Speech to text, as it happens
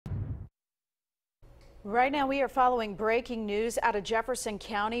Right now we are following breaking news out of Jefferson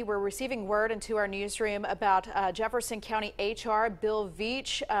County. We're receiving word into our newsroom about Jefferson County HR Bill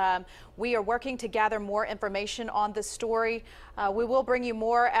Veitch. We are working to gather more information on this story. We will bring you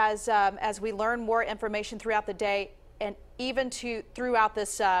more as we learn more information throughout the day and even throughout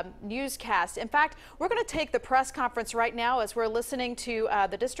this newscast. In fact, we're going to take the press conference right now as we're listening to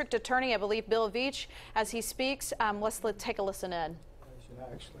the district attorney, I believe Bill Veitch, as he speaks. Let's take a listen in.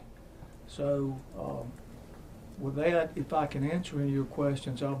 Actually. So with that, if I can answer any of your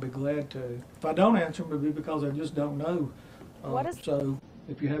questions, I'll be glad to. If I don't answer them, it'll be because I just don't know. So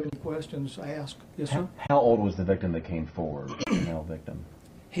if you have any questions, ask. Yes, sir. How old was the victim that came forward, the male victim?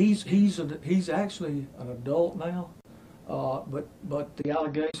 He's actually an adult now, but the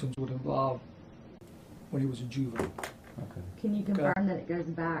allegations would involve when he was a juvenile. Okay. Can you confirm that it goes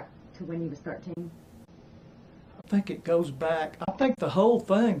back to when he was 13? I think it goes back. I think the whole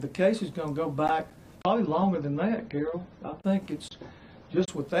thing, the case is going to go back probably longer than that, Carol. I think it's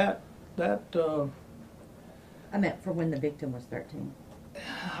just with that. I meant for when the victim was 13.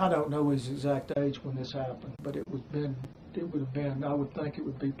 I don't know his exact age when this happened, but it would have been. I would think it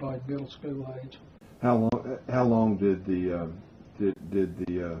would be probably middle school age. How long did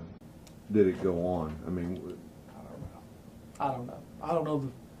it go on? I mean, I don't know. I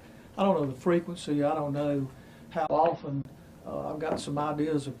don't know the frequency. I don't know how often. I've got some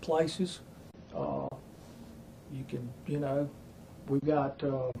ideas of places. We've got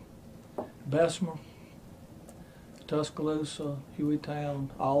Bessemer, Tuscaloosa, Hueytown,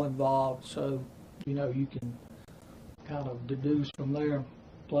 all involved. So, you can kind of deduce from their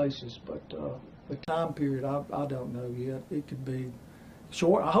places. But the time period, I don't know yet. It could be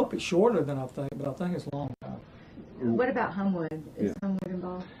short. I hope it's shorter than I think, but I think it's a long time. What about Homewood? Is Homewood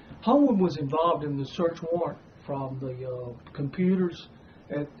involved? Homewood was involved in the search warrant from the computers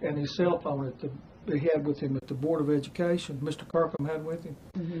and his cell phone that he had with him at the Board of Education. Mr. Kirkham had with him.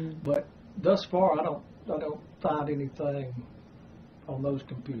 Mm-hmm. But thus far, I don't find anything on those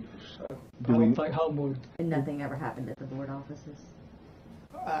computers. So I don't think Homewood. And nothing ever happened at the board offices.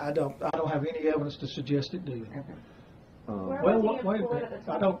 I don't have any evidence to suggest it did. Okay. Wait a minute.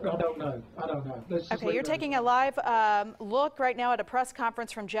 I don't know. Okay, you're taking a live look right now at a press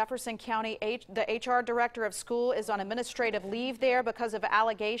conference from Jefferson County. The HR director of school is on administrative leave there because of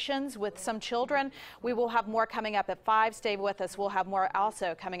allegations with some children. We will have more coming up at 5. Stay with us. We'll have more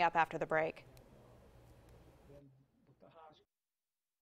also coming up after the break.